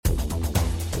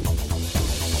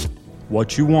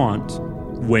what you want,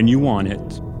 when you want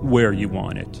it, where you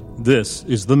want it. This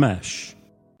is The Mesh.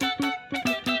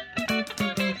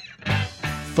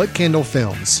 Footcandle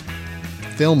Films.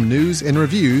 Film news and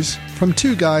reviews from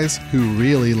two guys who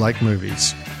really like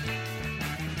movies.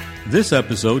 This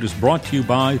episode is brought to you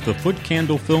by the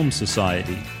Footcandle Film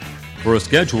Society. For a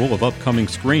schedule of upcoming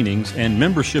screenings and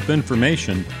membership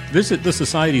information, visit the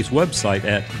Society's website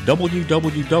at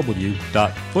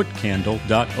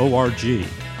www.footcandle.org.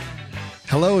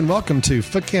 Hello and welcome to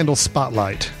Footcandle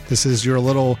Spotlight. This is your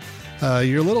little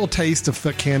taste of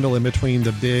Footcandle in between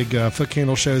the big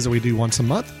Footcandle shows that we do once a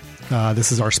month.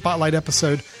 This is our Spotlight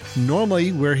episode.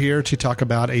 Normally, we're here to talk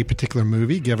about a particular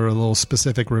movie, give her a little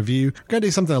specific review. We're going to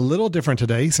do something a little different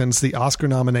today since the Oscar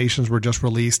nominations were just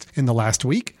released in the last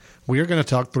week. We are going to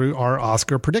talk through our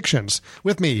Oscar predictions.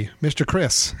 With me, Mr.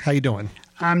 Chris. How you doing?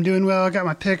 I'm doing well. I got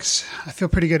my picks. I feel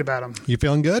pretty good about them. You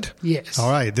feeling good? Yes.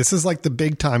 All right. This is like the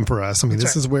big time for us. I mean,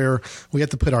 this is where we have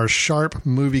to put our sharp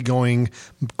movie-going,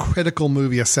 critical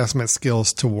movie assessment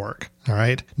skills to work. All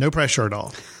right. No pressure at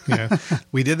all. You know,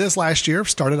 we did this last year.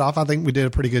 Started off, I think we did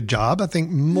a pretty good job. I think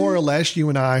more or less you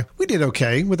and I, we did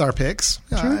okay with our picks,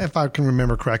 if I can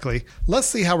remember correctly. Let's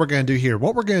see how we're going to do here.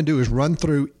 What we're going to do is run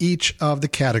through each of the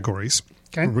categories.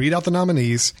 Okay. Read out the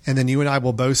nominees, and then you and I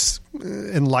will both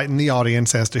enlighten the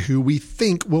audience as to who we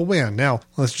think will win. Now,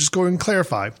 let's just go and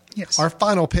clarify. Yes. Our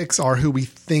final picks are who we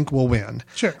think will win.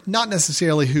 Sure. Not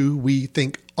necessarily who we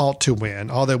think ought to win,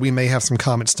 although we may have some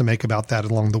comments to make about that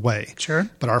along the way. Sure.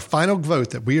 But our final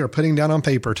vote that we are putting down on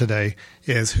paper today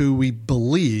is who we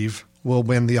believe will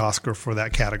win the Oscar for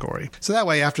that category. So that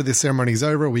way, after the ceremony is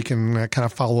over, we can kind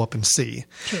of follow up and see.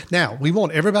 Sure. Now, we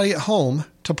want everybody at home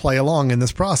to play along in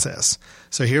this process.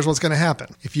 So here's what's going to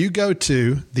happen. If you go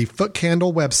to the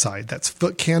Footcandle website, that's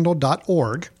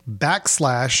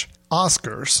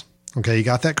footcandle.org/Oscars. Okay, you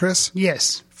got that, Chris?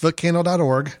 Yes.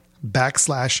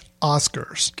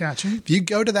 Footcandle.org/Oscars. Gotcha. If you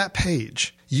go to that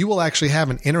page, you will actually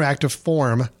have an interactive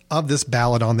form of this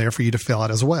ballot on there for you to fill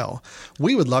out as well.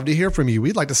 We would love to hear from you.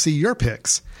 We'd like to see your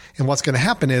picks. And what's going to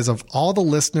happen is of all the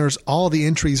listeners, all the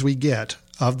entries we get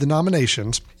of the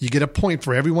nominations, you get a point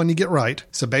for everyone you get right.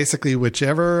 So basically,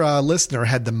 whichever listener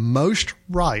had the most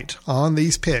right on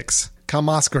these picks come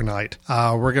Oscar night,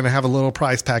 we're going to have a little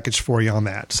prize package for you on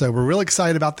that. So we're really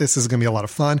excited about this. This is going to be a lot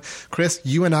of fun. Chris,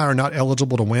 you and I are not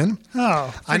eligible to win.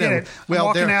 Oh, I know. It. Well,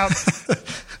 walking out.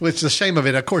 Which is a shame of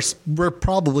it. Of course, we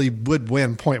probably would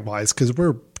win point-wise because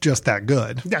we're just that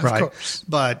good. Yeah, right? Of course.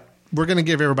 But we're going to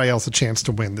give everybody else a chance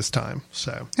to win this time.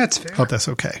 So that's fair. Hope that's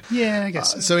okay. Yeah, I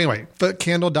guess so. So anyway,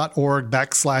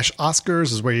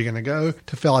 footcandle.org/Oscars is where you're going to go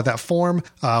to fill out that form.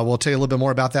 We'll tell you a little bit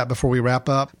more about that before we wrap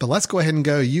up. But let's go ahead and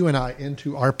go, you and I,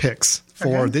 into our picks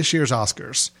for this year's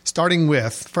Oscars. Starting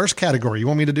with first category. You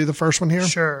want me to do the first one here?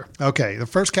 Sure. Okay. The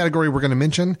first category we're going to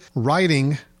mention,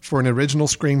 writing for an original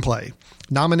screenplay.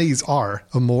 Nominees are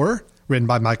Amour, written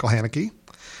by Michael Haneke,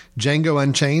 Django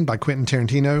Unchained by Quentin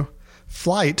Tarantino,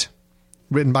 Flight,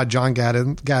 written by John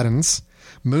Gaddens,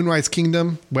 Moonrise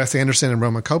Kingdom, Wes Anderson and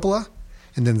Roman Coppola,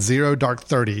 and then Zero Dark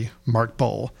 30, Mark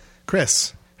Bowl.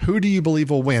 Chris, who do you believe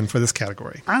will win for this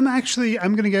category? I'm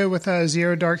going to go with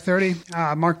Zero Dark 30,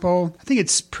 Mark Bowl. I think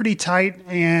it's pretty tight,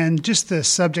 and just the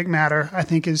subject matter, I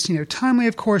think, is, timely,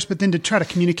 of course, but then to try to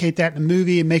communicate that in a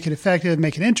movie and make it effective,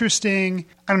 make it interesting.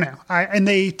 I don't know. And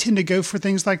they tend to go for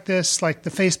things like this, like the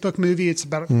Facebook movie. It's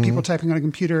about people typing on a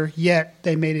computer, yet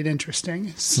they made it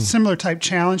interesting. Similar type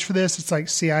challenge for this. It's like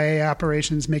CIA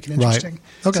operations, make it interesting.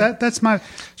 Right. Okay. So that's my...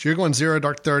 So you're going Zero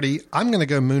Dark 30. I'm going to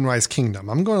go Moonrise Kingdom.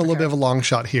 I'm going a little bit of a long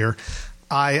shot here.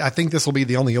 I think this will be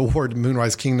the only award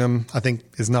Moonrise Kingdom, I think,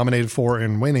 is nominated for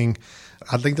and winning.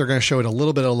 I think they're going to show it a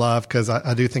little bit of love because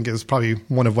I do think it was probably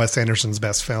one of Wes Anderson's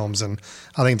best films, and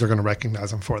I think they're going to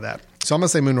recognize him for that. So I'm going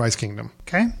to say Moonrise Kingdom.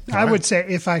 Okay. I would say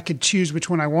if I could choose which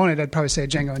one I wanted, I'd probably say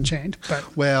Django Unchained.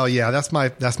 But well, yeah, that's my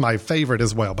favorite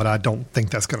as well, but I don't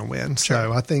think that's going to win. Sure.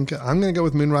 So I think I'm going to go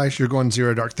with Moonrise. You're going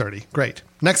Zero Dark 30. Great.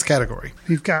 Next category.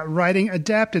 We've got writing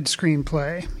adapted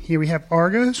screenplay. Here we have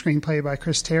Argo, screenplay by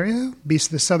Chris Terrio. Beasts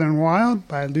of the Southern Wild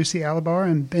by Lucy Alibar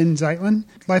and Ben Zeitlin.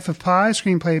 Life of Pi,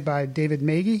 screenplay by David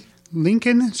Magee.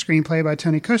 Lincoln, screenplay by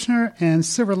Tony Kushner. And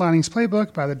Silver Linings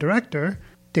Playbook by the director,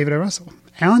 David O. Russell.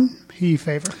 Alan, who do you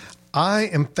favor? I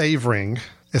am favoring,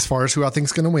 as far as who I think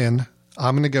is going to win,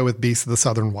 I'm going to go with Beasts of the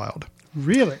Southern Wild.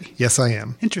 Really? Yes, I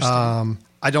am. Interesting.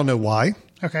 I don't know why.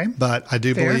 Okay. But I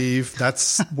do believe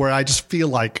that's where I just feel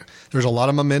like there's a lot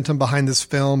of momentum behind this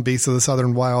film, Beasts of the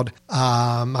Southern Wild.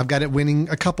 I've got it winning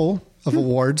a couple of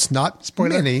awards, not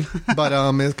many, but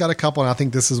it's got a couple, and I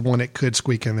think this is one it could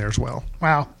squeak in there as well.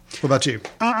 Wow. What about you?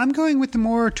 I'm going with the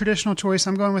more traditional choice.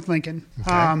 I'm going with Lincoln.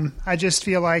 Okay. I just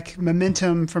feel like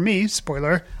momentum for me,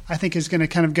 spoiler, I think is going to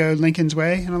kind of go Lincoln's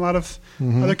way in a lot of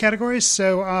other categories.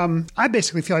 So I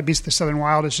basically feel like Beast of the Southern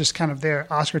Wild is just kind of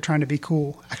their Oscar trying to be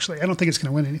cool. Actually, I don't think it's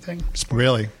going to win anything. Spoiler.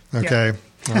 Really? Okay. Yeah.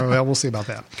 All right, well, we'll see about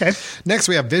that. Okay. Next,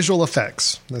 we have visual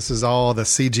effects. This is all the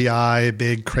CGI,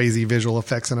 big, crazy visual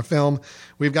effects in a film.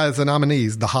 We've got as the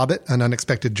nominees The Hobbit, An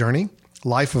Unexpected Journey,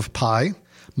 Life of Pi,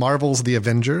 Marvel's The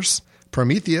Avengers,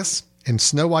 Prometheus, and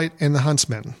Snow White and the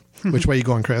Huntsman. Which way are you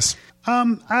going, Chris?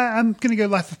 I'm going to go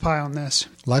Life of Pi on this.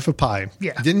 Life of Pi.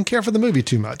 Yeah. Didn't care for the movie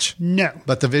too much. No.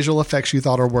 But the visual effects you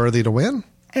thought are worthy to win?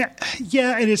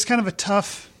 Yeah, it is kind of a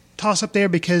tough toss-up there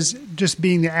because just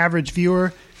being the average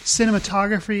viewer,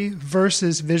 cinematography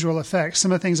versus visual effects.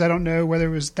 Some of the things I don't know whether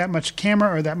it was that much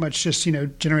camera or that much just,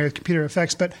 generated computer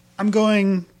effects, but I'm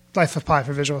going Life of Pi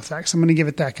for visual effects. I'm going to give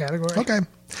it that category. Okay.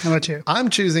 How about you? I'm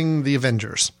choosing The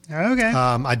Avengers. Okay.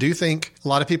 I do think a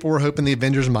lot of people were hoping The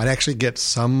Avengers might actually get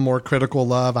some more critical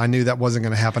love. I knew that wasn't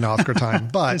going to happen Oscar time,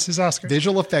 but This is Oscar.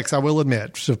 visual effects, I will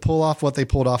admit, to pull off what they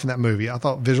pulled off in that movie, I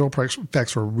thought visual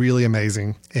effects were really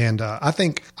amazing. And I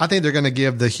think they're going to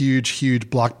give the huge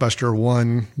blockbuster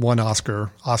one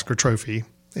Oscar trophy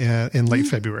in late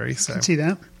February. So I can see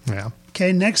that. yeah.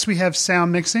 Okay, next we have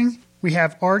sound mixing. We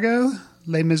have Argo,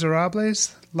 Les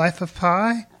Miserables, Life of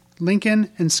Pi,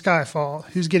 Lincoln, and Skyfall.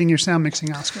 Who's getting your sound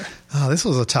mixing Oscar? Oh, this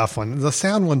was a tough one. The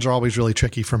sound ones are always really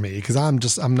tricky for me because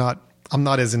I'm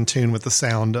not as in tune with the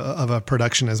sound of a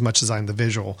production as much as I'm the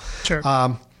visual. Sure.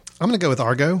 I'm going to go with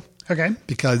Argo. Okay.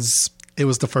 Because it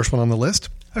was the first one on the list.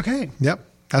 Okay. Yep.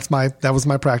 That was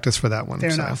my practice for that one.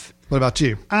 Fair enough. What about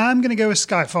you? I'm going to go with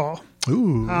Skyfall.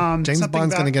 Ooh, James something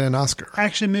Bond's going to about get an Oscar.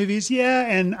 Action movies, yeah,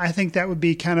 and I think that would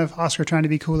be kind of Oscar trying to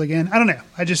be cool again. I don't know.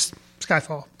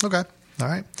 Skyfall. Okay. All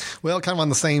right. Well, kind of on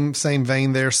the same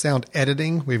vein there, sound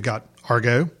editing, we've got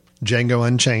Argo, Django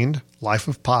Unchained, Life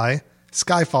of Pi,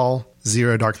 Skyfall,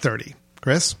 Zero Dark 30.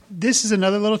 Chris? This is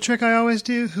another little trick I always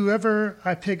do. Whoever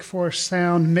I pick for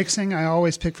sound mixing, I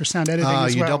always pick for sound editing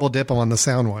as You well. double dip on the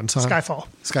sound ones, huh? Skyfall.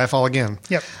 Skyfall again.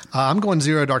 Yep. I'm going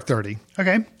Zero Dark 30.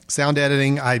 Okay. Sound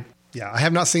editing, I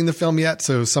have not seen the film yet,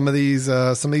 so some of these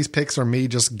picks are me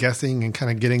just guessing and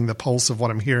kind of getting the pulse of what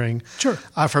I'm hearing. Sure.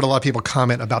 I've heard a lot of people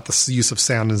comment about the use of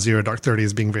sound in Zero Dark 30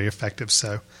 as being very effective,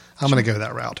 so I'm going to go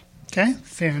that route. Okay,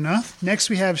 fair enough. Next,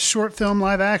 we have short film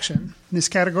live action. In this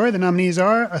category, the nominees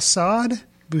are Assad,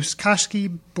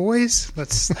 Buzkashki Boys,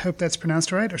 let's hope that's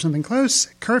pronounced right, or something close,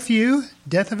 Curfew,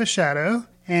 Death of a Shadow,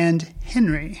 and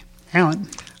Henry. Alan.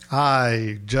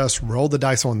 I just rolled the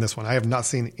dice on this one. I have not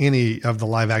seen any of the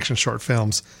live action short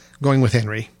films. Going with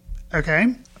Henry.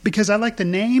 Okay. Because I like the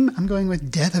name, I'm going with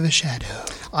Death of a Shadow.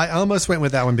 I almost went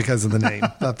with that one because of the name.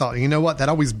 I thought, you know what? That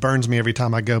always burns me every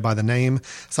time I go by the name.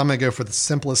 So I'm going to go for the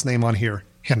simplest name on here,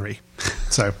 Henry.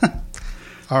 So,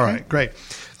 all right, great.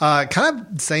 Kind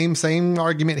of same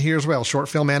argument here as well. Short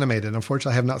film animated.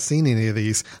 Unfortunately, I have not seen any of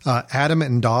these. Adam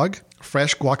and Dog,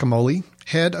 Fresh Guacamole,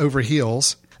 Head Over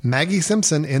Heels, Maggie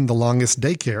Simpson in The Longest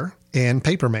Daycare, and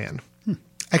Paperman.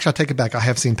 Actually, I take it back. I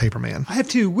have seen Paperman. I have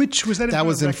two. Which was that? That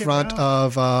was in front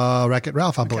of Wreck-It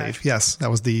Ralph, I believe. Okay. Yes, that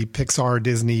was the Pixar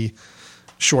Disney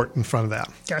short in front of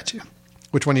that. Got you.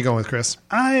 Which one are you going with, Chris?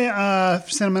 For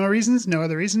sentimental reasons, no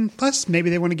other reason. Plus, maybe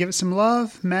they want to give it some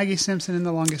love. Maggie Simpson in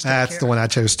The Longest Daycare. That's the one I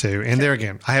chose too. And there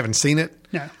again, I haven't seen it.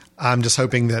 No. I'm just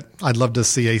hoping that I'd love to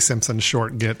see a Simpsons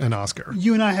short get an Oscar.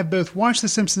 You and I have both watched The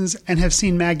Simpsons and have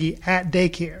seen Maggie at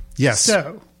daycare. Yes.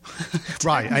 So.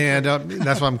 Right. And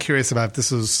that's what I'm curious about. If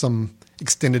this is some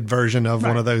extended version of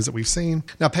one of those that we've seen.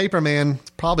 Now, Paperman is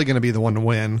probably going to be the one to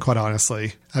win, quite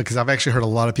honestly, because I've actually heard a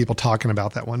lot of people talking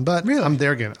about that one. But really? I'm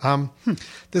there again.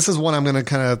 This is one I'm going to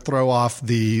kind of throw off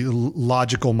the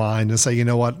logical mind and say, you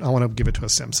know what? I want to give it to a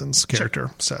Simpsons character.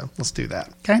 Sure. So let's do that.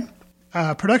 Okay.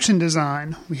 Production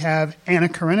design. We have Anna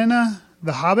Karenina,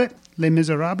 The Hobbit, Les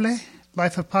Miserables,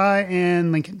 Life of Pi,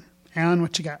 and Lincoln. Alan,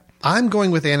 what you got? I'm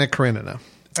going with Anna Karenina.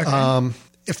 Okay.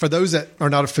 For those that are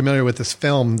not familiar with this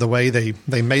film, the way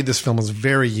they made this film is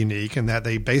very unique in that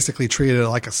they basically treated it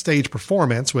like a stage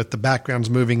performance with the backgrounds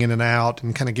moving in and out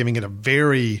and kind of giving it a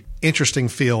very interesting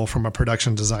feel from a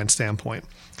production design standpoint.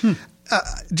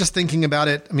 Just thinking about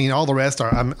it, I mean, all the rest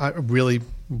are really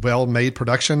well-made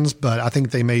productions, but I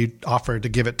think they may offer to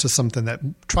give it to something that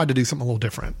tried to do something a little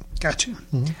different. Got you.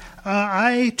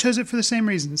 I chose it for the same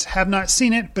reasons. Have not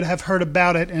seen it, but have heard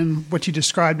about it, and what you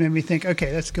described made me think,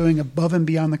 okay, that's going above and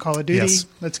beyond the Call of Duty. Yes.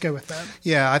 Let's go with that.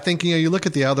 Yeah, I think, you look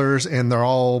at the others, and they're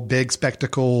all big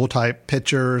spectacle-type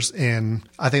pictures, and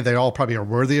I think they all probably are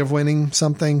worthy of winning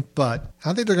something, but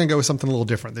I think they're going to go with something a little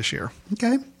different this year.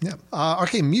 Okay. Yeah.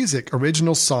 Okay, music,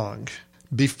 original song.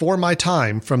 Before My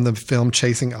Time from the film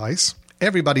Chasing Ice,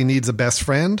 Everybody Needs a Best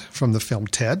Friend from the film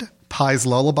Ted, Pi's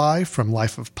Lullaby from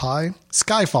Life of Pi,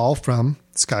 Skyfall from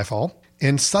Skyfall,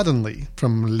 and Suddenly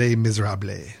from Les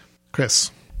Miserables. Chris,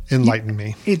 enlighten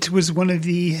me. It was one of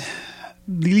the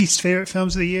least favorite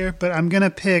films of the year, but I'm going to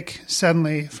pick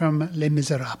Suddenly from Les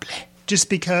Miserables. Just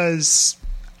because,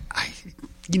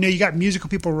 you got musical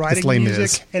people writing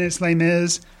music, and it's Les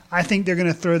Mis. I think they're going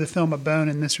to throw the film a bone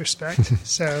in this respect.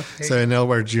 So in other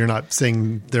words, you're not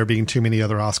seeing there being too many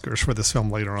other Oscars for this film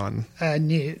later on?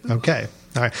 No. Okay.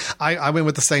 All right. I went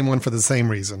with the same one for the same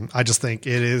reason. I just think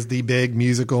it is the big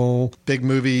musical, big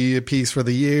movie piece for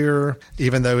the year.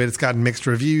 Even though it's gotten mixed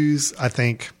reviews, I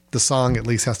think the song at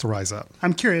least has to rise up.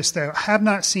 I'm curious, though. I have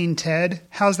not seen Ted.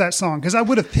 How's that song? Because I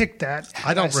would have picked that.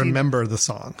 I don't remember the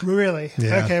song. Really?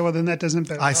 Yeah. Okay, well, then that doesn't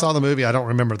bode I saw the movie. I don't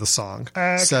remember the song.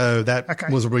 So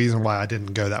that was a reason why I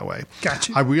didn't go that way.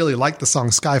 Gotcha. I really like the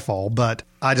song Skyfall, but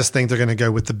I just think they're going to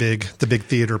go with the big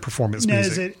theater performance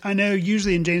music. I know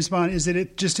usually in James Bond, is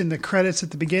it just in the credits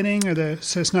at the beginning,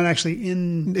 so it's not actually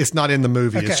in? It's not in the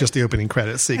movie. Okay. It's just the opening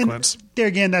credits sequence. And there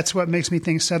again, that's what makes me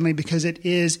think Suddenly, because it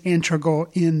is integral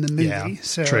in the movie. Yeah,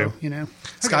 so, true.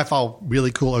 Skyfall,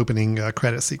 really cool opening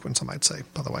credit sequence, I might say,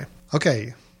 by the way.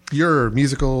 Okay, your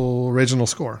musical original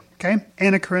score. Okay,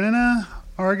 Anna Karenina,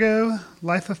 Argo,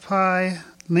 Life of Pi,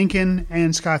 Lincoln,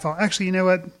 and Skyfall. Actually, you know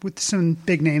what? With some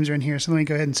big names are in here, so let me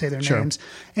go ahead and say their names.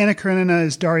 Anna Karenina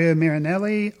is Dario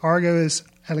Marinelli. Argo is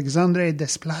Alexandre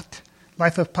Desplat.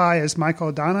 Life of Pi is Michael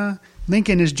O'Donnell.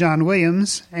 Lincoln is John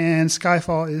Williams. And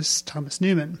Skyfall is Thomas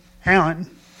Newman. Alan,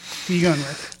 who are you going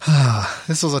with?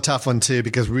 This was a tough one, too,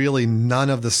 because really none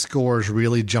of the scores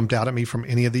really jumped out at me from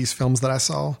any of these films that I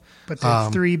saw. But there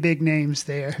are three big names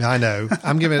there. I know.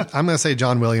 I'm going to say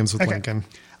John Williams with Lincoln.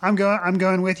 I'm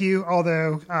going with you,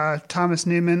 although Thomas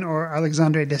Newman or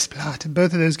Alexandre Desplat,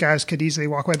 both of those guys could easily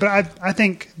walk away. But I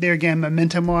think there again,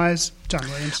 momentum-wise, John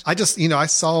Williams. I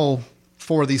saw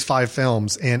 4 of these 5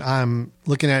 films, and I'm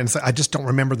looking at it and say, I just don't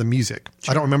remember the music.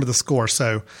 Sure. I don't remember the score.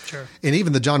 So, and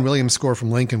even the John Williams score from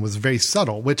Lincoln was very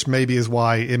subtle, which maybe is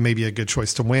why it may be a good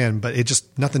choice to win. But it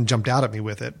just nothing jumped out at me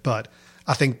with it. But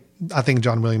I think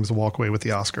John Williams will walk away with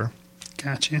the Oscar.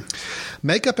 Gotcha.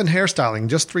 Makeup and hairstyling,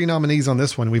 just 3 nominees on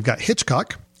this one. We've got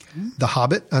Hitchcock, The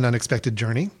Hobbit, An Unexpected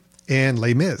Journey, and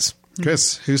Les Mis.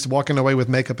 Chris, who's walking away with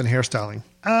makeup and hairstyling?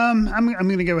 I'm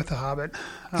going to go with The Hobbit.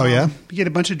 Oh, yeah? You get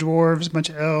a bunch of dwarves, a bunch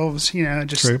of elves,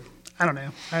 just... True. I don't know.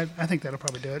 I think that'll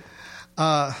probably do it.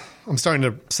 I'm starting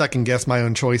to second guess my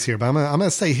own choice here, but I'm going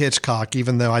to say Hitchcock,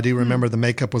 even though I do remember the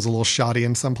makeup was a little shoddy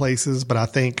in some places, but I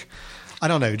think... I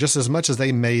don't know, just as much as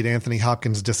they made Anthony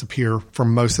Hopkins disappear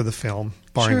from most of the film,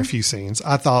 barring a few scenes,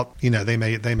 I thought, they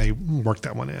may work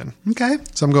that one in. Okay.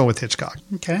 So I'm going with Hitchcock.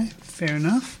 Okay, fair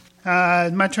enough.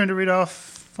 My turn to read off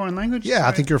foreign language? Yeah,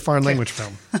 I think you're a foreign language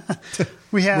film.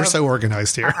 We're so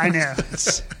organized here. I know.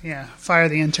 Fire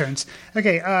the interns.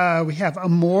 Okay, we have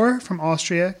Amor from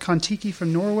Austria, Kon-Tiki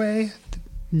from Norway,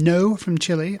 No from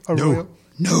Chile,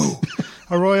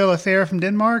 A Royal Affair from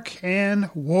Denmark, and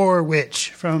War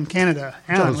Witch from Canada.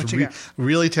 Alan, what you got?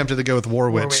 Really tempted to go with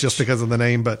War Witch just because of the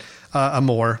name, but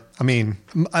Amor. I mean,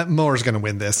 Amor's going to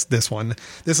win this one.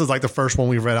 This is like the first one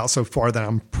we've read out so far that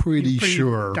I'm pretty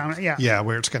sure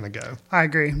where it's going to go. I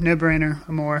agree. No brainer,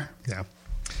 Amor. Yeah.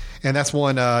 And that's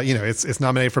one, it's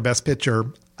nominated for Best Picture.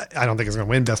 I don't think it's going to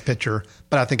win Best Picture,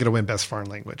 but I think it'll win Best Foreign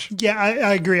Language. Yeah,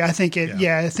 I agree. I think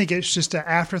I think it's just an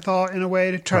afterthought in a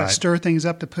way to try to stir things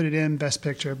up to put it in Best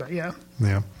Picture. But yeah,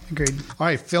 agreed. All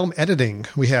right, film editing.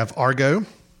 We have Argo,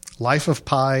 Life of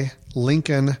Pi,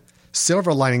 Lincoln,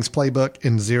 Silver Linings Playbook,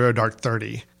 and Zero Dark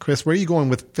 30. Chris, where are you going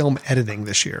with film editing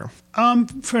this year?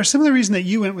 For a similar reason that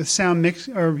you went with sound mix,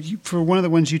 for one of the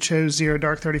ones you chose, Zero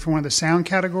Dark 30, for one of the sound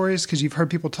categories, because you've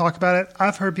heard people talk about it.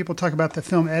 I've heard people talk about the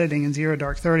film editing in Zero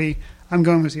Dark 30. I'm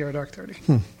going with Zero Dark 30.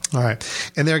 All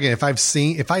right. And there again, if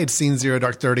I had seen Zero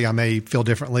Dark 30, I may feel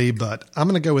differently, but I'm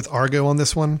going to go with Argo on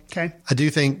this one. Okay. I do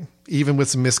think, even with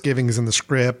some misgivings in the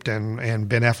script and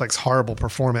Ben Affleck's horrible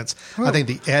performance, I think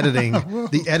the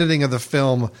editing of the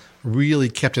film really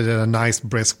kept it at a nice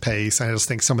brisk pace. I just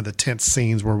think some of the tense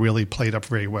scenes were really played up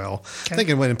very well. Okay. I think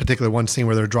in particular one scene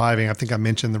where they're driving, I think I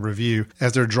mentioned in the review,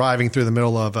 as they're driving through the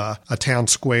middle of a town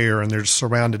square and they're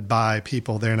surrounded by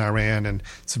people there in Iran, and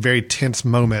it's a very tense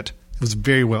moment. It was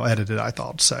very well edited, I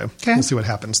thought. So we'll see what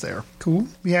happens there. Cool.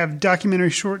 We have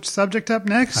documentary short subject up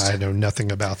next. I know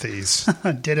nothing about these.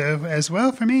 Ditto as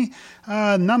well for me.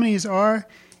 Nominees are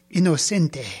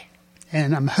Inocente.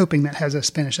 And I'm hoping that has a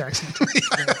Spanish accent.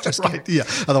 Right. Yeah.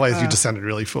 Otherwise, you just sounded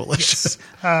really foolish.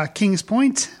 Yes. King's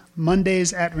Point,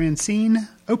 Mondays at Rancine,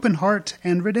 Open Heart,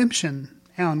 and Redemption.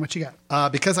 Alan, what you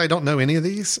got? Because I don't know any of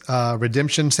these,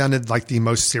 Redemption sounded like the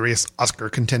most serious Oscar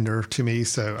contender to me,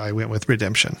 so I went with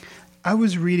Redemption. I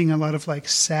was reading a lot of like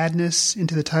sadness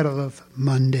into the title of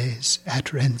Mondays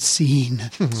at Rancine.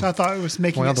 So I thought it was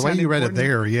making well, it the way you read it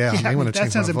there, I want to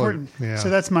change that sounds my important. vote. Yeah. So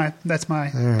that's my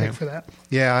pick for that.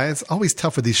 Yeah, it's always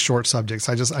tough with these short subjects.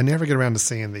 I never get around to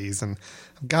seeing these, and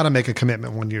I've got to make a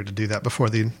commitment one year to do that before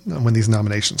when these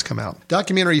nominations come out.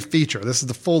 Documentary feature. This is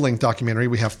the full-length documentary.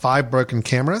 We have 5 Broken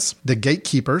Cameras, The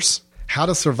Gatekeepers, How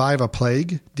to Survive a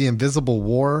Plague, The Invisible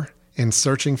War, and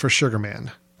Searching for Sugar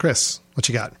Man. Chris, what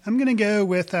you got? I'm going to go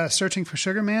with Searching for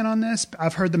Sugar Man on this.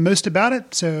 I've heard the most about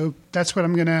it, so that's what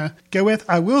I'm going to go with.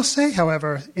 I will say,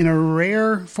 however, in a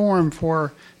rare form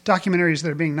for documentaries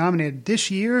that are being nominated this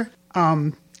year,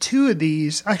 3 of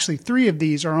these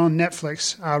are on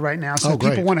Netflix right now. So if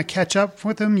people want to catch up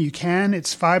with them, you can.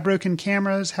 It's 5 Broken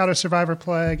Cameras, How to Survive a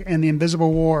Plague, and The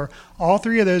Invisible War. All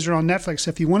 3 of those are on Netflix. So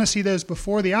if you want to see those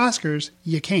before the Oscars,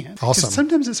 you can. Awesome.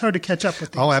 Sometimes it's hard to catch up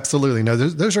with these. Oh, absolutely. No,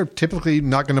 those are typically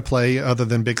not going to play other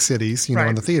than big cities, right.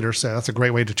 in the theater. So that's a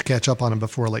great way to catch up on them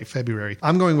before late February.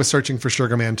 I'm going with Searching for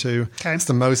Sugar Man 2. Okay. It's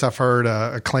the most I've heard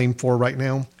acclaim for right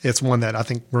now. It's one that I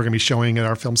think we're going to be showing at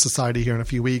our Film Society here in a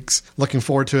few weeks. Looking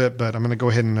forward to it, but I'm going to go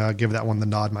ahead and give that one the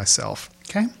nod myself.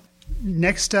 Okay.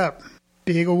 Next up,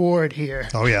 big award here.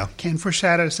 Oh, yeah. Can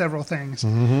foreshadow several things.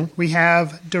 Mm-hmm. We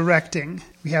have directing.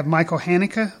 We have Michael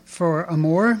Haneke for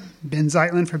Amour, Ben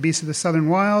Zeitlin for Beasts of the Southern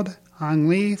Wild, Ang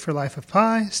Lee for Life of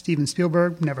Pi, Steven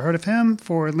Spielberg, never heard of him,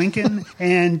 for Lincoln,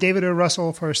 and David O.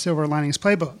 Russell for Silver Linings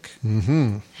Playbook.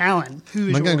 Mm-hmm. Alan,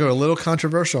 who's I'm going to go a little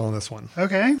controversial on this one.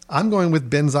 Okay. I'm going with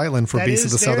Ben Zeitlin for Beasts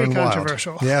of the Southern Wild.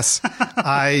 Controversial. Yes.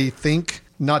 I think,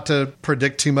 not to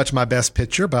predict too much my best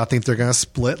picture, but I think they're going to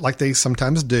split like they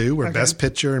sometimes do, where best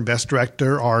picture and best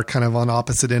director are kind of on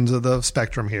opposite ends of the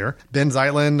spectrum here. Ben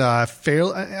Zeitlin,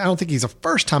 I don't think he's a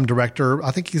first-time director.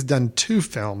 I think he's done 2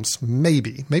 films,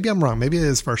 maybe. Maybe I'm wrong. Maybe it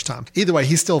is first time. Either way,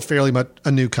 he's still fairly much a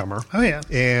newcomer. Oh, yeah.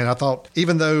 And I thought,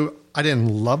 even though I didn't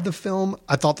love the film,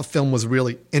 I thought the film was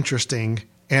really interesting.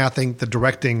 And I think the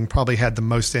directing probably had the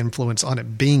most influence on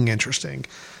it being interesting.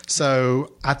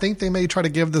 So I think they may try to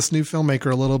give this new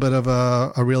filmmaker a little bit of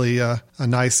a really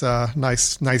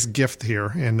nice gift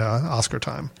here in Oscar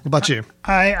time. What about you?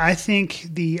 I think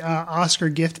the Oscar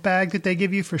gift bag that they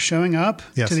give you for showing up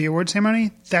to the award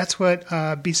ceremony, that's what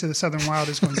Beasts of the Southern Wild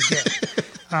is going to get.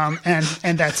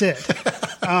 And that's it.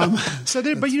 So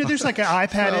there, but there's like an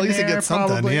iPad in there,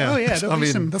 probably. Yeah. Oh yeah, there'll be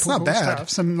some that's cool not bad. Stuff.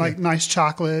 Some nice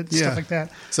chocolate stuff like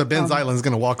that. So Ben Zeitlin's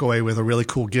going to walk away with a really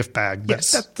cool gift bag. But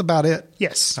that's about it.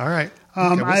 Yes. All right.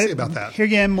 Okay, we'll see about that. Here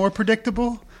again, more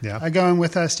predictable. Yeah. Going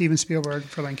with Steven Spielberg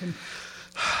for Lincoln.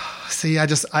 See, I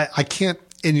can't.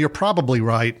 And you're probably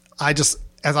right. As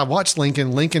I watched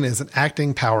Lincoln is an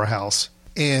acting powerhouse.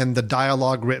 And the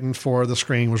dialogue written for the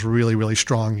screen was really, really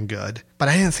strong and good. But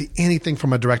I didn't see anything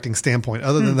from a directing standpoint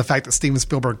other than the fact that Steven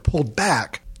Spielberg pulled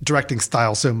back directing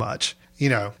style so much.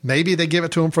 Maybe they give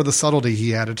it to him for the subtlety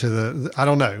he added to I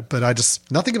don't know. But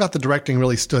nothing about the directing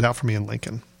really stood out for me in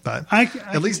Lincoln. But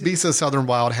at least Beasts of the Southern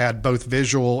Wild had both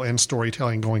visual and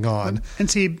storytelling going on. And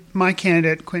see, my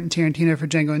candidate, Quentin Tarantino for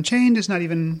Django Unchained, is not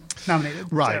even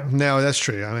nominated. Right. So. No, that's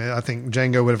true. I mean, I think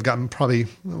Django would have gotten probably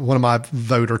one of my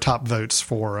top votes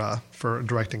for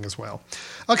directing as well.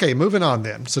 Okay, moving on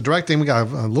then. So directing, we got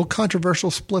a little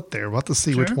controversial split there. We'll have to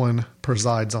see which one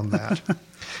presides on that.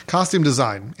 Costume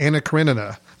design, Anna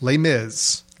Karenina, Les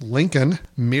Mis, Lincoln,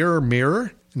 Mirror,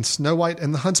 Mirror, and Snow White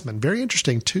and the Huntsman. Very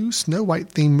interesting. 2 Snow White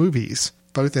themed movies,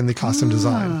 both in the costume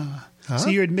design. Huh? So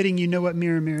you're admitting you know what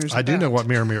Mirror Mirror is about. I do know what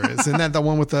Mirror Mirror is. Isn't that the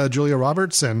one with Julia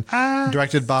Roberts and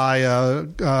directed by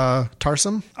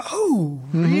Tarsem? Oh,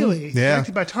 really? Yeah.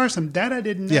 Directed by Tarsem. That I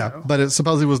didn't know. Yeah, but it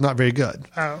supposedly was not very good.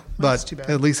 Oh, that's too bad.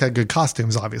 At least had good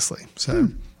costumes, obviously. So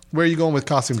where are you going with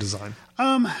costume design?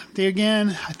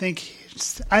 Again, I think...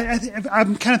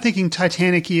 I'm kind of thinking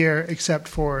Titanic year, except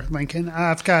for Lincoln.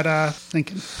 I've got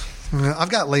Lincoln. I've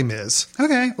got Les Mis.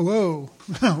 Okay. Whoa.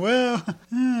 Well.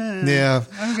 Yeah.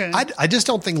 Okay. I just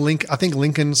don't think I think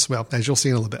Lincoln's, well, as you'll see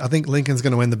in a little bit, I think Lincoln's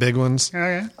going to win the big ones.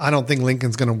 Okay. I don't think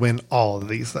Lincoln's going to win all of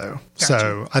these, though. Gotcha.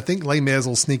 So I think Les Mis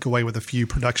will sneak away with a few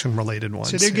production-related ones.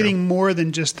 So they're getting more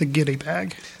than just the goodie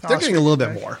bag. They're getting a little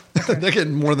bit more. Okay. They're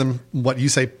getting more than what you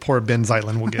say poor Ben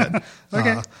Zeitlin will get.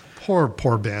 Okay.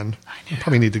 Poor Ben. I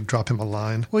probably need to drop him a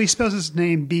line. Well, he spells his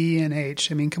name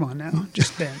B-N-H. I mean, come on now.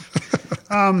 Just Ben.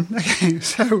 Okay,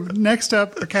 so next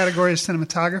up, our category is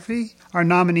cinematography. Our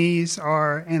nominees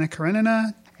are Anna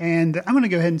Karenina And I'm going to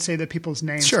go ahead and say the people's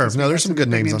names. Sure. No, there's some good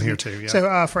names on here too. Yeah.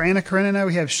 So for Anna Karenina,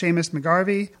 we have Seamus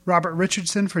McGarvey, Robert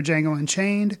Richardson for Django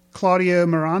Unchained, Claudio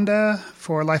Miranda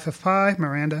for Life of Pi,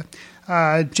 Miranda,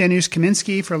 Janusz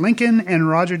Kaminski for Lincoln, and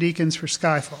Roger Deakins for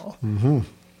Skyfall. Mm-hmm.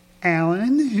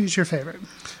 Alan, who's your favorite?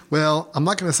 Well, I'm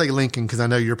not going to say Lincoln because I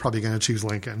know you're probably going to choose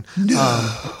Lincoln.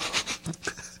 No.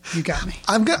 You got me.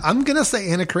 I'm going to say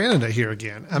Anna Karenina here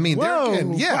again. I mean, Whoa, there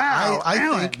again, yeah.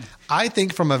 wow, I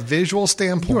think from a visual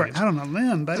standpoint, You are out on a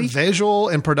limb, buddy. visual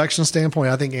and production standpoint,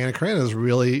 I think Anna Karenina is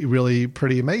really, really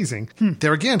pretty amazing.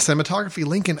 There again, cinematography,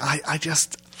 Lincoln. I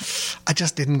just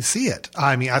didn't see it.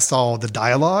 I mean, I saw the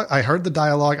dialogue, I heard the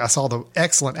dialogue, I saw the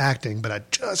excellent acting, but I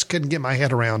just couldn't get my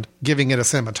head around giving it a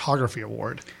cinematography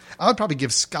award. I would probably give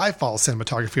Skyfall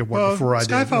cinematography award before I did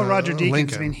Skyfall, Roger Deakins.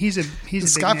 Lincoln. I mean, he's a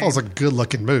Skyfall's a good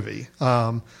looking movie.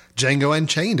 Django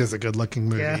Unchained is a good looking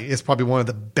movie. Yeah. It's probably one of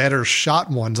the better shot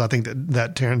ones I think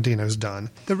that Tarantino's done.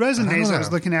 The resumes I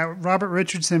was looking at: Robert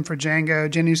Richardson for Django,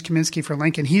 Janusz Kaminski for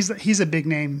Lincoln. He's a big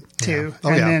name too,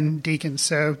 Yeah. then Deakins.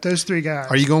 So those three guys.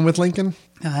 Are you going with Lincoln?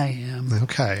 I am.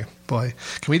 Okay, boy.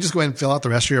 Can we just go ahead and fill out the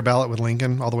rest of your ballot with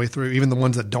Lincoln all the way through, even the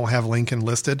ones that don't have Lincoln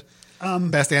listed?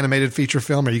 Best animated feature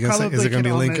film? Are you going to say, is it going to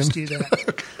be Lincoln? Do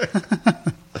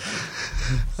that.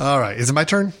 All right. Is it my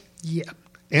turn? Yeah.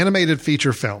 Animated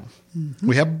feature film. Mm-hmm.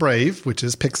 We have Brave, which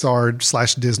is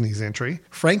Pixar/Disney's entry.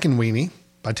 Frankenweenie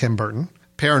by Tim Burton.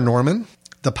 Paranorman.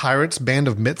 The Pirates, Band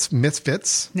of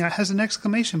Misfits. Now it has an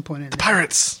exclamation point in it. The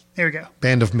Pirates. There we go.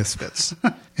 Band of Misfits.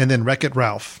 And then Wreck-It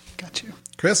Ralph. Got you.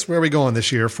 Chris, where are we going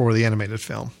this year for the animated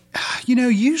film? You know,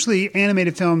 usually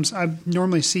animated films, I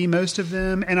normally see most of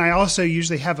them, and I also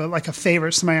usually have a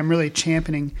favorite, somebody I'm really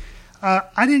championing.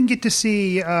 I didn't get to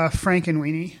see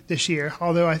Frankenweenie this year,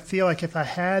 although I feel like if I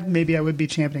had, maybe I would be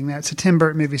championing that. It's a Tim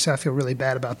Burton movie, so I feel really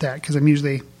bad about that because I'm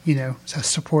usually, a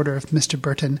supporter of Mr.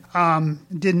 Burton.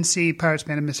 Didn't see Pirates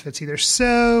Band of Misfits either.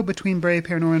 So between Brave,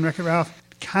 Paranorman, and Wreck-It Ralph,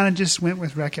 kind of just went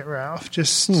with Wreck-It Ralph.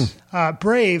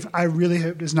 Brave, I really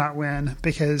hope does not win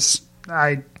because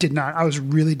I did not. I was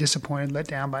really disappointed, let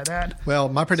down by that. Well,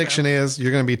 my prediction is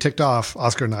you're going to be ticked off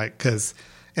Oscar night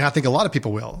and I think a lot of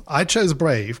people will. I chose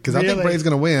Brave because I think Brave's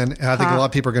going to win, and I think a lot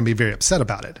of people are going to be very upset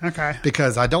about it. Okay.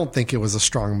 Because I don't think it was a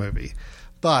strong movie.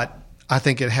 But I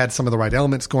think it had some of the right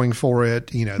elements going for it.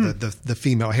 The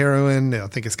female heroine. I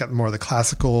think it's got more of the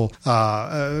classical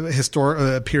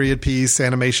period piece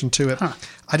animation to it.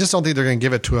 I just don't think they're going to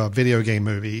give it to a video game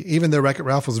movie, even though Wreck-It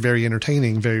Ralph was a very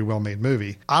entertaining, very well-made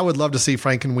movie. I would love to see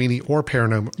Frankenweenie or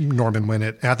Paranorman win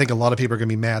it, and I think a lot of people are going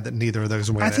to be mad that neither of those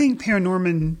win it. I think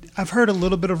Paranorman, I've heard a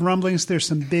little bit of rumblings. There's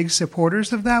some big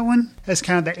supporters of that one as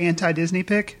kind of the anti-Disney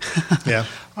pick. Yeah.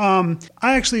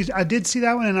 I did see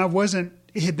that one, and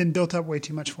it had been built up way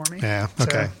too much for me. Yeah,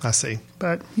 okay, I see.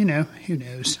 But, who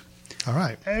knows? All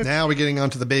right. Okay. Now we're getting on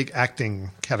to the big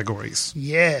acting categories.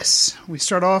 Yes. We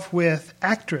start off with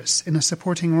actress in a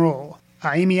supporting role.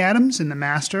 Amy Adams in The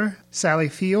Master, Sally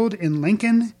Field in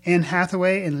Lincoln, Anne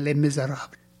Hathaway in Les Miserables,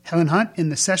 Helen Hunt in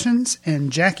The Sessions,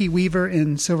 and Jackie Weaver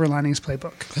in Silver Linings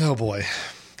Playbook. Oh, boy.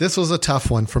 This was a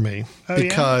tough one for me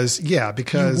because you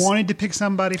wanted to pick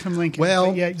somebody from Lincoln.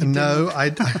 Well, no,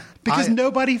 because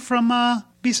nobody from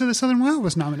Beast of the Southern Wild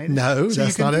was nominated. No, so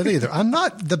that's not it either. I'm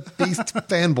not the Beast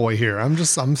fanboy here. I'm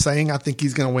saying I think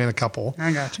he's going to win a couple.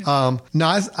 I got you.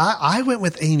 No, I went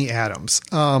with Amy Adams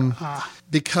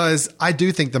because I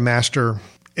do think The Master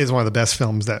is one of the best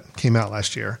films that came out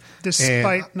last year.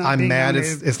 Despite and not I'm being mad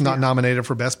nominated it's not nominated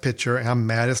for Best Picture, and I'm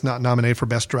mad it's not nominated for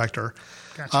Best Director.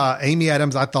 Gotcha. Amy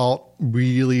Adams, I thought,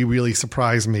 really, really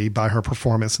surprised me by her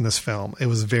performance in this film. It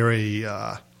was very,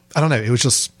 I don't know, it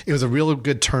was a real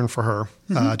good turn for her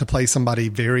to play somebody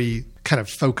very kind of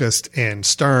focused and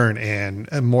stern and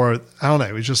more, I don't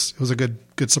know, it was a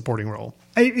good supporting role.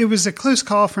 It was a close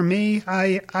call for me.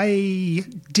 I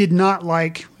did not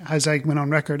like, as I went on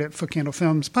record at Footcandle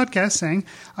Films podcast saying,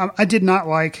 I did not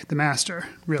like The Master,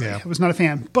 really. Yeah. I was not a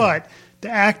fan. But the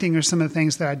acting are some of the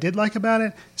things that I did like about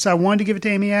it. So I wanted to give it to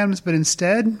Amy Adams, but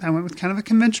instead I went with kind of a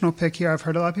conventional pick here. I've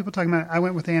heard a lot of people talking about it. I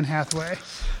went with Anne Hathaway.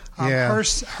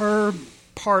 Her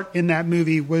part in that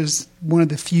movie was one of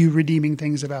the few redeeming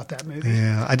things about that movie.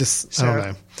 Yeah, I don't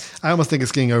know. I almost think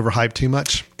it's getting overhyped too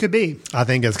much. Could be. I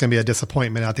think it's going to be a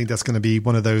disappointment. I think that's going to be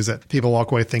one of those that people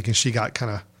walk away thinking she got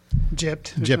kind of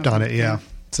gypped on it. Yeah.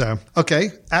 So,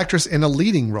 okay. Actress in a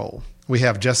leading role. We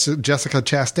have Jessica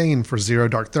Chastain for Zero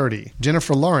Dark 30,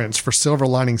 Jennifer Lawrence for Silver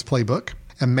Linings Playbook,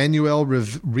 Emmanuel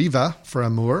Riva for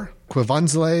Amour,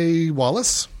 Quivanzale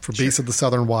Wallace for Beasts of the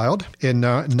Southern Wild, and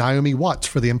Naomi Watts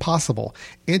for The Impossible.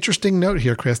 Interesting note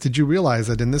here, Chris. Did you realize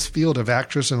that in this field of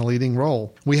actress in a leading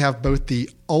role, we have both the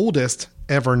oldest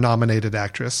ever nominated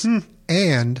actress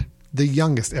and the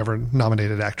youngest ever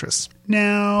nominated actress.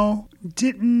 Now,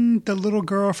 didn't the little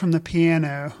girl from the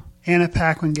piano, Anna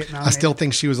Paquin, get nominated? I still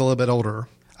think she was a little bit older.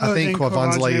 I think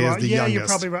Quvenzhané is the youngest. Yeah, you're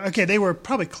probably right. Okay, they were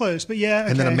probably close, but yeah. Okay.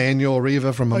 And then Emmanuel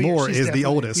Riva from Amour is the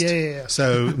oldest. Yeah.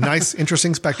 So nice,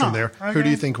 interesting spectrum there. Okay. Who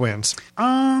do you think wins?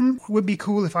 Would be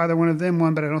cool if either one of them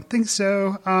won, but I don't think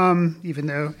so. Even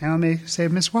though Alan may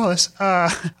save Miss Wallace.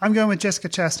 I'm going with Jessica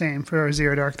Chastain for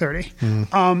Zero Dark 30.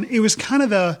 It was kind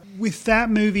of with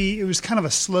that movie, it was kind of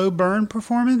a slow burn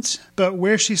performance, but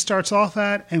where she starts off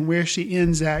at and where she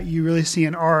ends at, you really see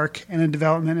an arc and a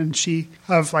development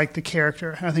of like the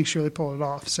character. I think she really pulled it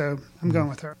off. So I'm going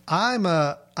with her.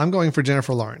 I'm going for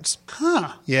Jennifer Lawrence.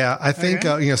 Huh. Yeah, I think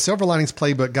Silver Linings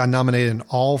Playbook got nominated in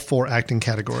all 4 acting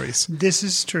categories. This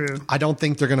is true. I don't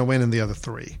think they're going to win in the other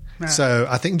 3. No. So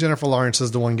I think Jennifer Lawrence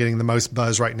is the one getting the most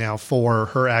buzz right now for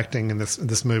her acting in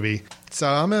this movie. So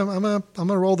I'm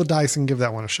gonna roll the dice and give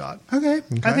that one a shot. Okay.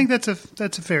 I think that's a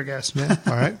fair guess. Yeah.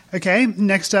 All right. Okay.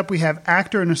 Next up, we have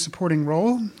actor in a supporting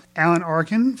role: Alan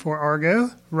Arkin for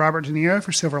Argo, Robert De Niro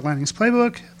for Silver Linings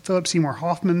Playbook, Philip Seymour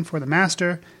Hoffman for The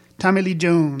Master, Tommy Lee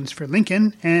Jones for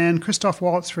Lincoln, and Christoph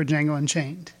Waltz for Django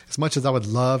Unchained. As much as I would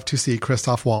love to see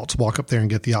Christoph Waltz walk up there and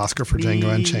get the Oscar for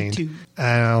Django Unchained, too.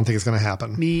 I don't think it's going to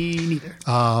happen. Me neither.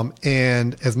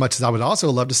 And as much as I would also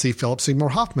love to see Philip Seymour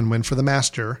Hoffman win for The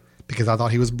Master, because I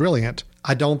thought he was brilliant,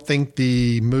 I don't think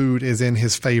the mood is in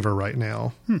his favor right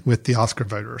now with the Oscar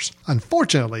voters.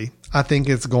 Unfortunately, I think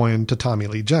it's going to Tommy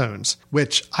Lee Jones,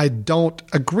 which I don't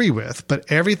agree with, but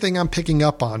everything I'm picking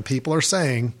up on, people are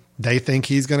saying they think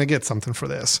he's going to get something for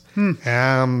this.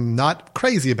 I'm not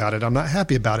crazy about it. I'm not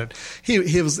happy about it.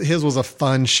 His was a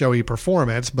fun, showy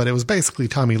performance, but it was basically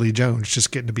Tommy Lee Jones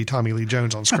just getting to be Tommy Lee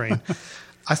Jones on screen.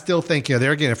 I still think,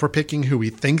 there again, if we're picking who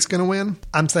we think's going to win,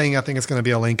 I'm saying I think it's going to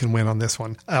be a Lincoln win on this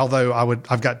one. Although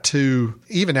I've got 2,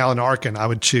 even Alan Arkin, I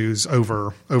would choose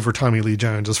over Tommy Lee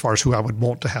Jones as far as who I would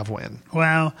want to have win.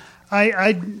 Wow.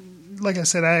 Like I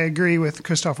said, I agree with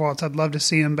Christoph Waltz. I'd love to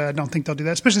see him, but I don't think they'll do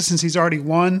that, especially since he's already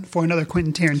won for another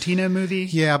Quentin Tarantino movie.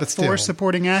 Yeah, but still. For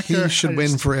supporting actor. He should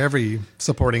win for every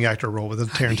supporting actor role with a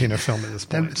Tarantino film at this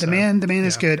point. The man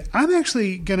is good. I'm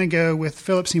actually going to go with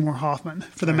Philip Seymour Hoffman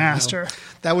for The Master.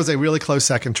 That was a really close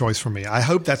second choice for me. I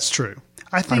hope that's true.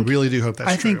 I really do hope that's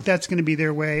true. I think that's going to be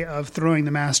their way of throwing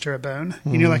The Master a bone.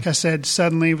 Like I said,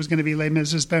 suddenly it was going to be Les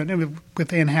Mis' bone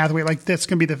with Anne Hathaway. Like, that's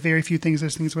going to be the very few things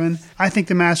those things win. I think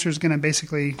The Master is going to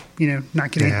basically,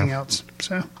 not get anything else.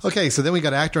 So okay, so then we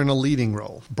got actor in a leading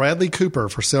role. Bradley Cooper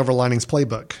for Silver Linings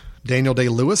Playbook. Daniel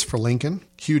Day-Lewis for Lincoln.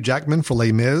 Hugh Jackman for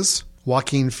Les Mis.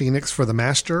 Joaquin Phoenix for The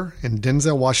Master. And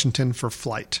Denzel Washington for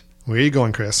Flight. Where are you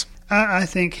going, Chris? I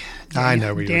think I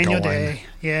know where you're going. Day.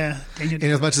 Yeah, Daniel Day.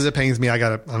 And as much as it pains me, I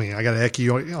got to echo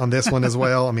you on this one as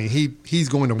well. I mean, he's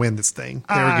going to win this thing.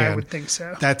 I would think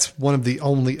so. That's one of the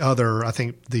only other, I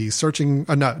think,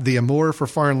 the Amour for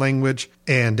Foreign Language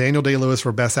and Daniel Day-Lewis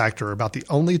for Best Actor, about the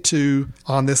only 2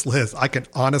 on this list. I can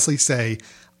honestly say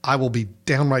I will be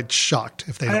downright shocked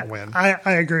if they don't win. I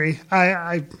agree.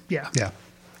 Yeah.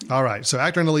 All right. So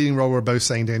actor in the leading role, we're both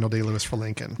saying Daniel Day-Lewis for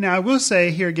Lincoln. Now, I will say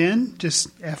here again,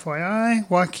 just FYI,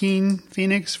 Joaquin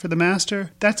Phoenix for The Master.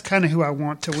 That's kind of who I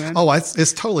want to win. Oh,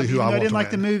 it's totally who I want to win. I didn't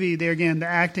like the movie. There again, the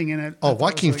acting in it. Oh,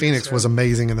 Joaquin Phoenix was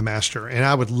amazing in The Master, and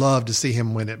I would love to see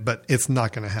him win it, but it's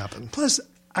not going to happen. Plus,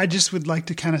 I just would like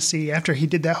to kind of see, after he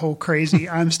did that whole crazy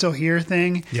I'm Still Here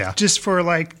thing, just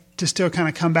for to still kind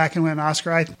of come back and win an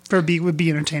Oscar, would be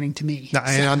entertaining to me. No,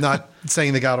 and I'm not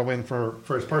saying the guy to win for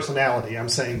his personality. I'm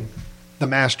saying The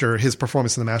Master, his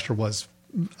performance in The Master was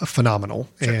phenomenal.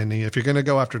 Sure. And if you're going to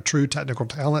go after true technical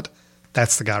talent,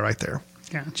 that's the guy right there.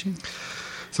 Gotcha.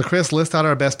 So, Chris, list out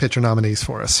our Best Picture nominees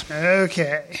for us.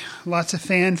 Okay. Lots of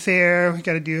fanfare. We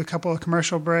got to do a couple of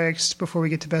commercial breaks before we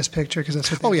get to Best Picture, because that's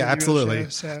what Oh, yeah, absolutely. Show,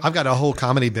 so. I've got a whole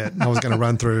comedy bit I was going to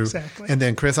run through. Exactly. And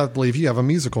then, Chris, I believe you have a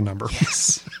musical number.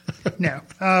 Yes. No.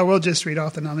 We'll just read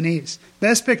off the nominees.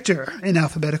 Best Picture in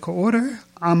alphabetical order: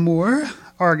 Amour,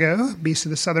 Argo, Beast of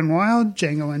the Southern Wild,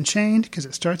 Django Unchained, because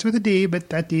it starts with a D, but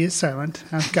that D is silent.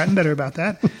 I've gotten better about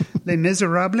that. Les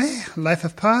Miserables, Life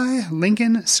of Pi,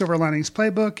 Lincoln, Silver Linings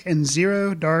Playbook, and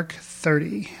Zero Dark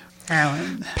 30.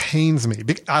 Alan. Pains me.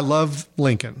 I love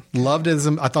Lincoln. Loved it.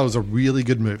 I thought it was a really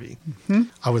good movie. Mm-hmm.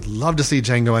 I would love to see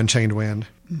Django Unchained win.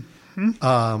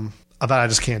 Mm-hmm. But I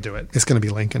just can't do it. It's going to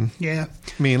be Lincoln. Yeah.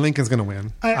 I mean, Lincoln's going to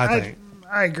win, I think.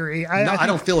 I agree. I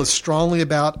don't feel as strongly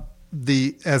about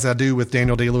as I do with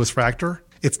Daniel Day-Lewis for actor.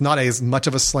 It's not as much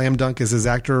of a slam dunk as his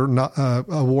actor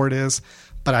award is,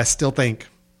 but I still think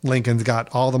Lincoln's got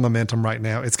all the momentum right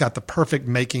now. It's got the perfect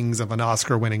makings of an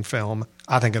Oscar-winning film.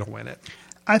 I think it'll win it.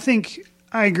 I think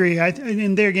I agree.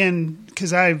 And there again,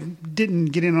 because I didn't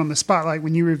get in on the spotlight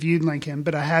when you reviewed Lincoln,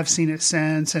 but I have seen it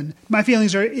since, and my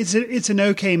feelings are it's an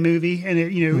okay movie, and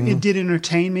it did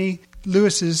entertain me.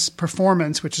 Lewis's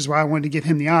performance, which is why I wanted to give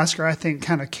him the Oscar, I think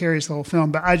kind of carries the whole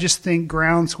film. But I just think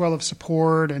groundswell of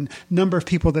support and number of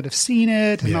people that have seen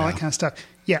it and all that kind of stuff.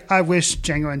 Yeah, I wish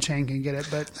Django Unchained can get it,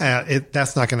 but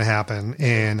that's not going to happen.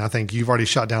 And I think you've already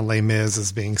shot down Les Mis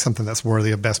as being something that's worthy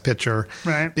of Best Picture.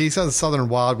 Right. Beasts of the Southern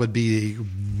Wild would be a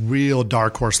real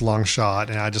dark horse long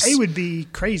shot, and it would be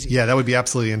crazy. Yeah, that would be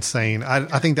absolutely insane.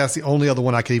 I think that's the only other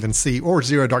one I could even see, or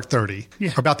Zero Dark 30.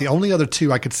 Yeah. About the only other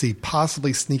two I could see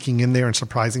possibly sneaking in there and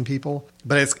surprising people.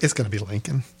 But it's going to be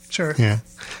Lincoln. Sure. Yeah.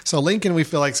 So Lincoln, we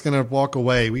feel like is going to walk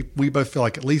away. We both feel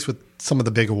like, at least with some of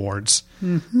the big awards.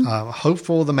 Mm-hmm.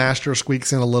 Hopeful The Master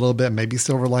squeaks in a little bit, maybe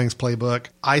Silver Linings Playbook.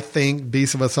 I think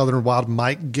Beasts of a Southern Wild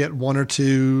might get one or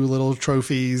two little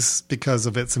trophies because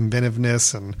of its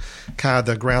inventiveness and kind of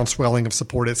the groundswelling of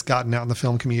support it's gotten out in the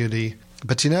film community.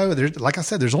 But, like I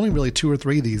said, there's only really two or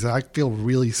three of these that I feel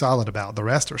really solid about. The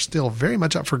rest are still very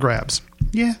much up for grabs.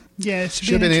 Yeah. It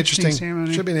should be an interesting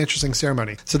ceremony. Should be an interesting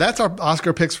ceremony. So that's our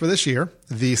Oscar picks for this year.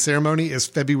 The ceremony is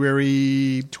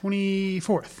February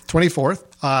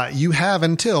 24th. You have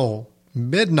until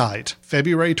midnight,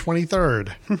 February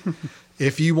 23rd.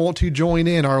 If you want to join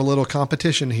in our little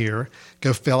competition here,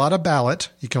 go fill out a ballot.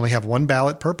 You can only have one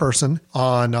ballot per person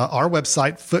on our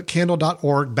website,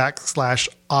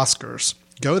 footcandle.org/Oscars.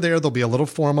 Go there. There'll be a little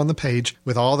form on the page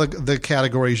with all the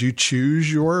categories. You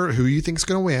choose who you think is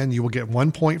going to win. You will get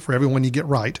 1 point for everyone you get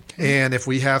right. And if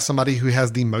we have somebody who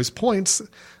has the most points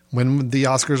when the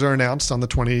Oscars are announced on the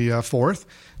 24th,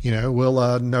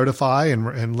 we'll notify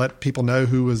and let people know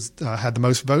who had the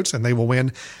most votes, and they will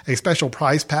win a special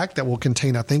prize pack that will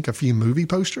contain, I think, a few movie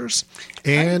posters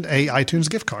and a iTunes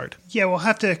gift card. Yeah, we'll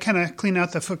have to kind of clean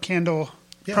out the Footcandle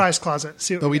prize closet.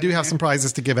 But we do have some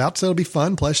prizes to give out, so it'll be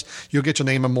fun. Plus, you'll get your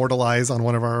name immortalized on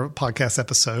one of our podcast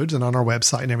episodes and on our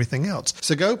website and everything else.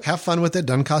 So go have fun with it.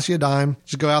 Doesn't cost you a dime.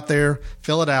 Just go out there,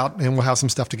 fill it out, and we'll have some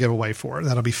stuff to give away for it.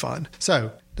 That'll be fun.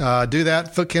 So do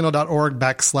that,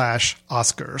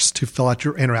 footcandle.org/Oscars to fill out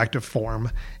your interactive form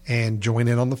and join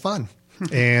in on the fun.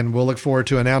 And we'll look forward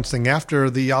to announcing after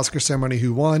the Oscar ceremony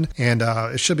who won. And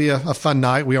it should be a fun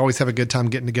night. We always have a good time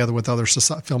getting together with other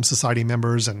Film Society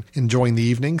members and enjoying the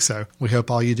evening. So we hope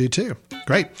all you do too.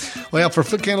 Great. Well, for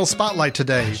Footcandle Spotlight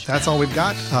today, that's all we've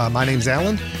got. My name's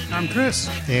Alan. I'm Chris.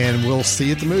 And we'll see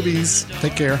you at the movies.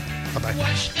 Take care. Bye-bye.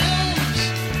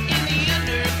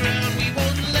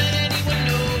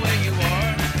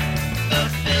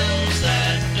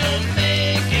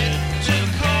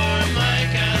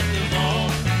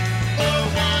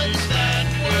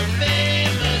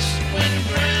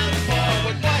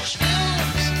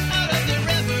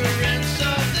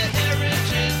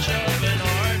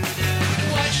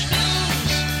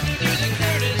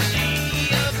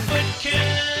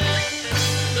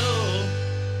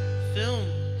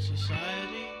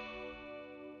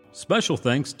 Special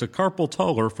thanks to Carpal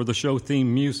Tuller for the show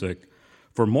theme music.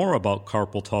 For more about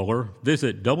Carpal Tuller,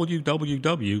 visit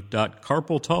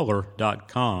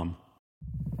www.carpaltuller.com.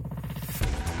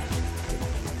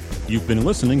 You've been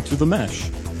listening to The Mesh,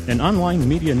 an online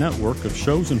media network of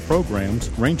shows and programs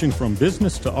ranging from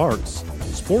business to arts,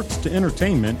 sports to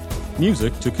entertainment,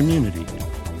 music to community.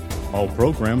 All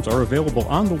programs are available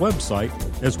on the website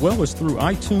as well as through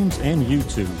iTunes and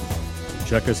YouTube.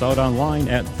 Check us out online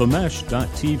at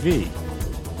themesh.tv.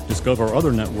 Discover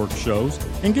other network shows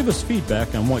and give us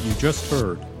feedback on what you just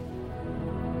heard.